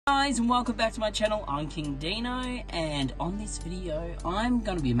Guys, and welcome back to my channel. I'm King Dino, and on this video I'm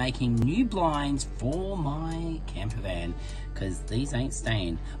going to be making new blinds for my camper van because these ain't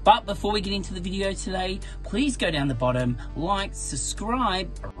staying. But before we get into the video today, please go down the bottom, like, subscribe,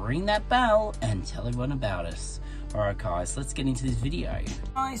 ring that bell, and tell everyone about us. Alright guys, let's get into this video.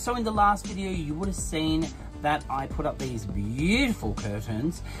 Guys, so in the last video you would have seen that I put up these beautiful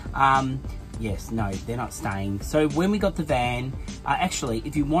curtains. Yes, no, they're not staying. So when we got the van, actually,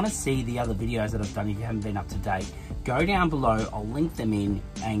 if you want to see the other videos that I've done, if you haven't been up to date, go down below, I'll link them in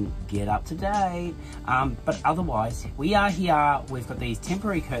and get up to date. But otherwise, we are here, we've got these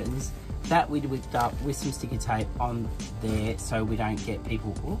temporary curtains that we whipped up with some sticky tape on there so we don't get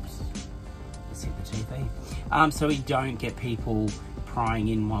people, oops, let's hit the TV. So we don't get people prying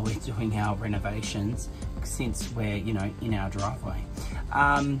in while we're doing our renovations since we're, you know, in our driveway.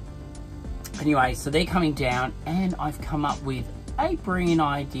 Anyway, so they're coming down and I've come up with a brilliant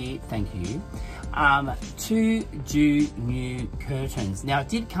idea, thank you, to do new curtains. Now it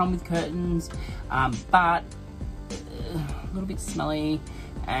did come with curtains, but a little bit smelly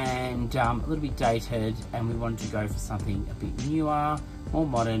and a little bit dated, and we wanted to go for something a bit newer, more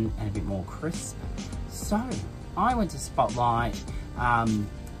modern and a bit more crisp. So I went to Spotlight.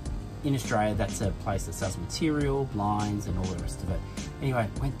 In Australia, that's a place that sells material, blinds, and all the rest of it. Anyway,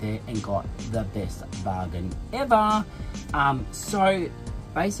 went there and got the best bargain ever. So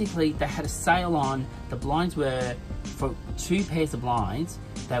basically, they had a sale on. The blinds were, for 2 pairs of blinds,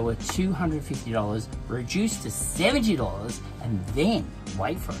 they were $250, reduced to $70, and then,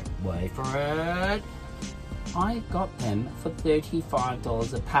 wait for it, I got them for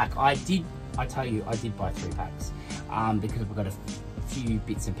 $35 a pack. I did buy 3 packs, because we've got a few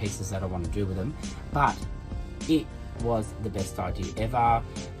bits and pieces that I want to do with them, but it was the best idea ever.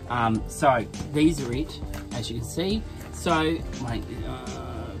 So these are it, as you can see. So wait,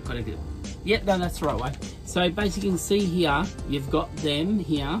 gotta get, yep, no, that's the right way. So basically you can see here, you've got them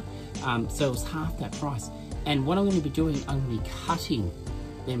here, so it was half that price. And what I'm going to be doing, I'm going to be cutting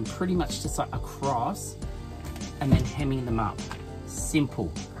them pretty much just like across and then hemming them up.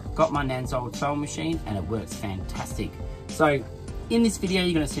 Simple. Got my Nan's old sewing machine and it works fantastic. So in this video,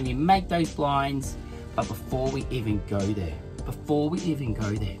 you're going to see me make those blinds, but before we even go there,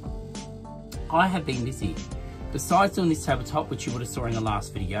 I have been busy. Besides doing this tabletop, which you would have saw in the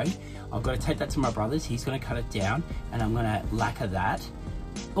last video, I've got to take that to my brother's. He's going to cut it down, and I'm going to lacquer that.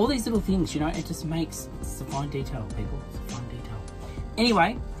 All these little things, you know, it just makes, it's a fine detail, people. It's a fine detail.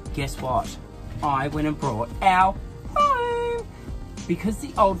 Anyway, guess what? I went and brought our foam. Because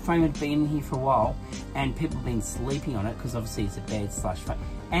the old foam had been here for a while and people have been sleeping on it, because obviously it's a bed slash foam,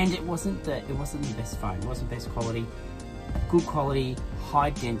 and it wasn't the best foam, it wasn't best quality, good quality, high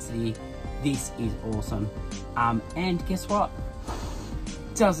density. This is awesome. And guess what?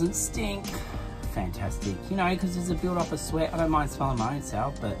 Doesn't stink. Fantastic. You know, because there's a build up of sweat. I don't mind smelling my own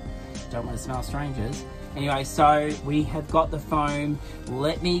self, but don't want to smell strangers. Anyway, so we have got the foam.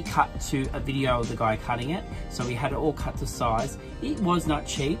 Let me cut to a video of the guy cutting it. So we had it all cut to size. It was not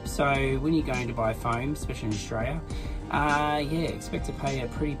cheap, so when you're going to buy foam, especially in Australia, yeah, expect to pay a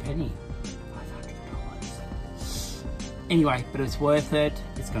pretty penny. $500. Anyway, but it's worth it.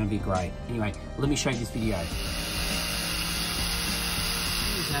 It's going to be great. Anyway, let me show you this video. Look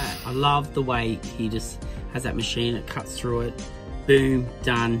at that. I love the way he just has that machine. It cuts through it. Boom,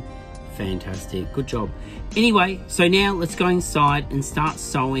 done. Fantastic, good job. Anyway, so now let's go inside and start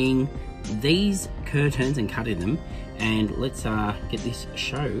sewing these curtains and cutting them, and let's get this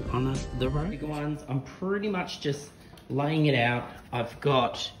show on the road. Bigger ones, I'm pretty much just laying it out. I've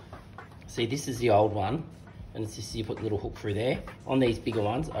got, see, this is the old one, and it's just, you put the little hook through there. On these bigger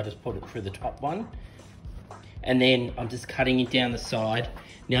ones, I just put it through the top one, and then I'm just cutting it down the side.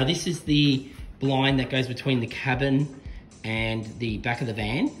 Now this is the blind that goes between the cabin and the back of the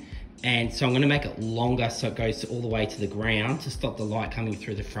van. And so I'm going to make it longer so it goes all the way to the ground to stop the light coming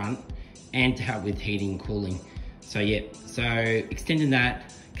through the front and to help with heating and cooling. So yeah, so extending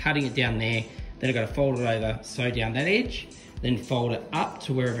that, cutting it down there, then I've got to fold it over, sew down that edge, then fold it up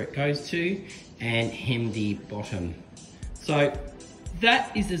to wherever it goes to and hem the bottom. So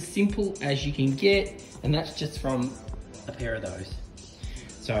that is as simple as you can get, and that's just from a pair of those.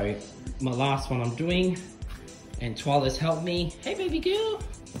 So my last one I'm doing, and Twyla's helped me. Hey baby girl.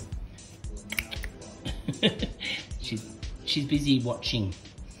 she's busy watching.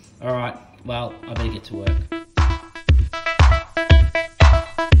 All right, well, I better get to work.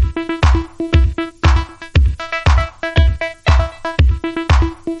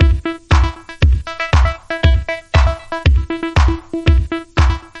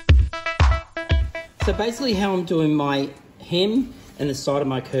 So basically how I'm doing my hem and the side of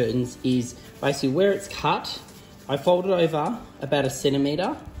my curtains is basically where it's cut. I fold it over about 1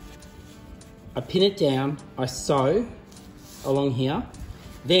 centimetre. I pin it down, I sew along here.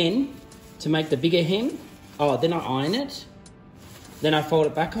 Then, to make the bigger hem, then I iron it. Then I fold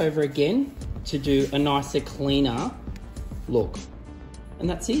it back over again to do a nicer, cleaner look. And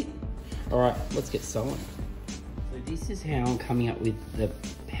that's it. All right, let's get sewing. So this is how I'm coming up with the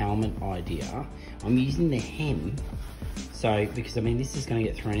palment idea. I'm using the hem, because I mean, this is gonna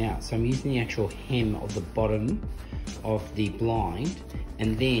get thrown out. So I'm using the actual hem of the bottom of the blind.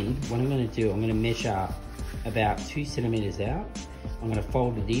 And then what I'm gonna do, I'm gonna measure about 2 centimeters out. I'm gonna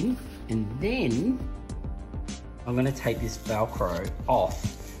fold it in, and then I'm gonna take this Velcro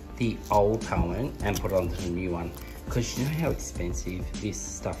off the old palment and put it onto the new one. Because you know how expensive this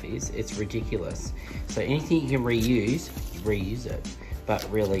stuff is? It's ridiculous. So anything you can reuse, reuse it. But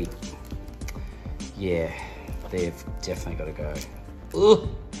really, yeah, they've definitely got to go. Ugh.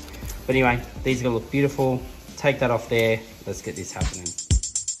 But anyway, these are gonna look beautiful. Take that off there. Let's get this happening.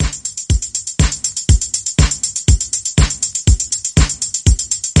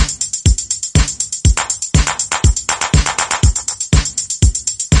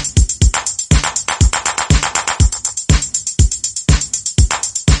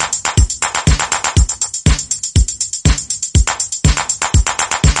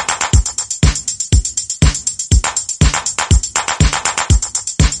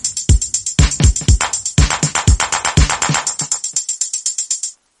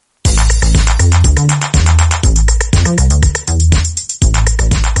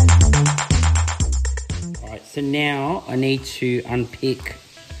 So now I need to unpick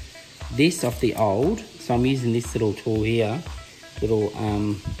this off the old. So I'm using this little tool here, little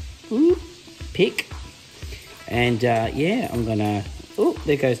pick. And yeah, I'm gonna, oh,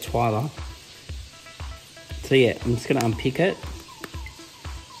 there goes Twyla. So yeah, I'm just gonna unpick it.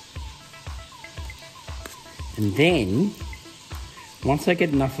 And then, once I get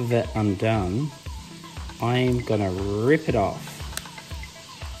enough of it undone, I'm gonna rip it off.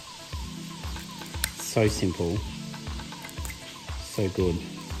 So simple, so good.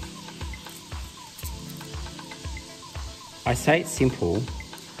 I say it's simple,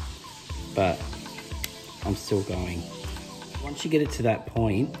 but I'm still going. Once you get it to that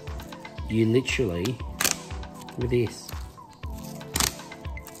point, you literally, with this,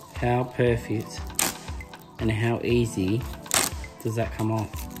 how perfect and how easy does that come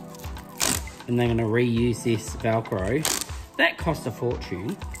off? And they're gonna reuse this Velcro. That cost a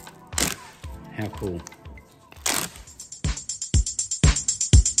fortune. How cool.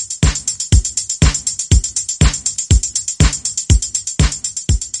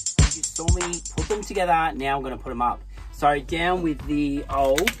 You saw me put them together, now I'm going to put them up. So down with the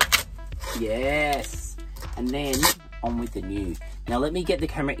old, yes, and then on with the new. Now let me get the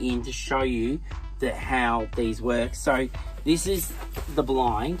camera in to show you how these work. So this is the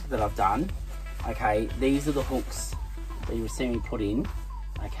blind that I've done, okay? These are the hooks that you were seeing me put in,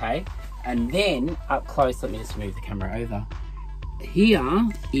 okay? And then up close, let me just move the camera over. Here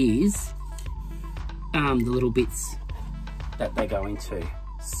is the little bits that they go into.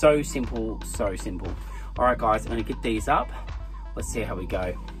 So simple, so simple. All right, guys, I'm gonna get these up. Let's see how we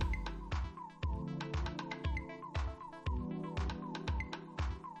go.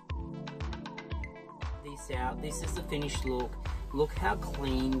 This out, this is the finished look. Look how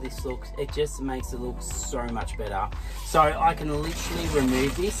clean this looks. It just makes it look so much better. So I can literally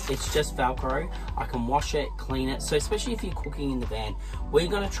remove this. It's just Velcro. I can wash it, clean it. So especially if you're cooking in the van, we're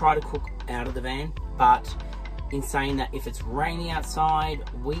gonna try to cook out of the van, but in saying that, if it's raining outside,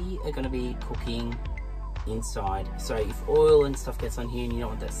 we are gonna be cooking inside. So if oil and stuff gets on here and you don't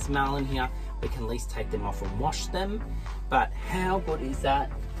want that smell in here, we can at least take them off and wash them. But how good is that?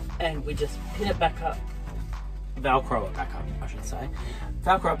 And we just pin it back up. Velcro it back up, I should say.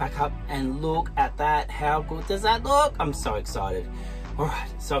 Velcro it back up, and look at that. How good does that look? I'm so excited. All right,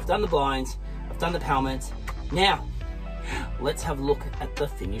 so I've done the blinds, I've done the palmets. Now, let's have a look at the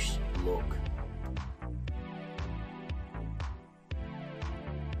finished look.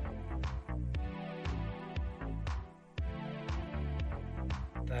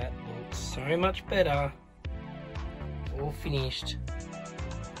 That looks so much better. All finished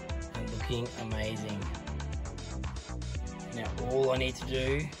and looking amazing. Now all I need to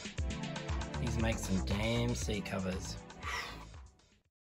do is make some damn seat covers.